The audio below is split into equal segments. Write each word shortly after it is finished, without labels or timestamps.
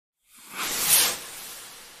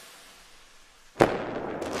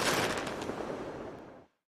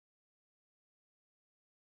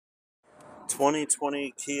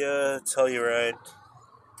2020 Kia Telluride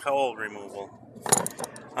cowl removal.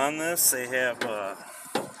 On this, they have a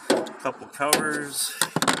couple covers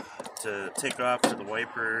to take off to the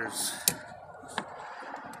wipers.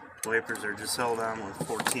 The wipers are just held on with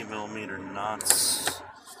 14mm knots.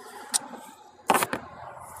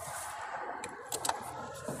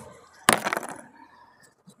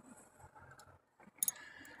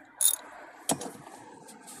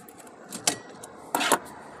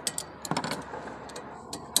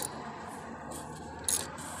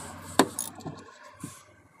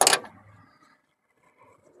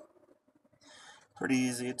 Pretty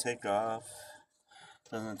easy to take off,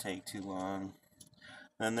 doesn't take too long.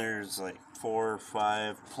 Then there's like 4 or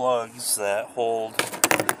 5 plugs that hold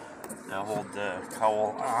the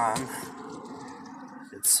cowl on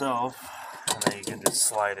itself, and then you can just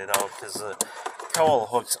slide it out because the cowl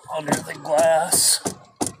hooks under the glass.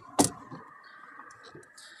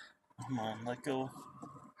 Come on, let go.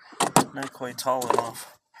 Not quite tall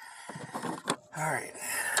enough. Alright,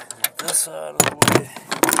 get this out of the way.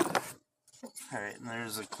 Alright, and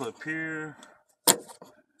there's a clip here.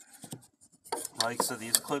 Like so,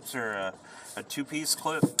 these clips are a 2-piece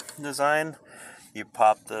clip design. You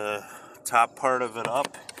pop the top part of it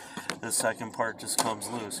up, the second part just comes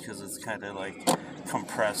loose because it's kind of like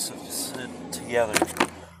compresses it together.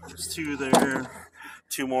 There's 2 there,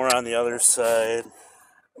 2 more on the other side.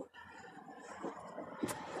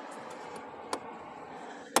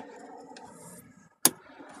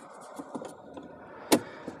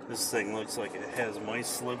 This thing looks like it has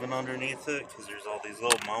mice living underneath it because there's all these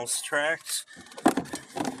little mouse tracks.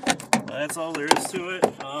 That's all there is to it.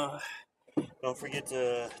 Don't forget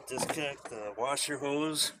to disconnect the washer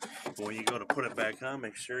hose. When you go to put it back on,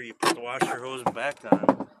 make sure you put the washer hose back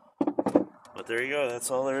on. But there you go,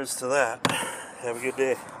 that's all there is to that. Have a good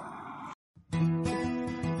day.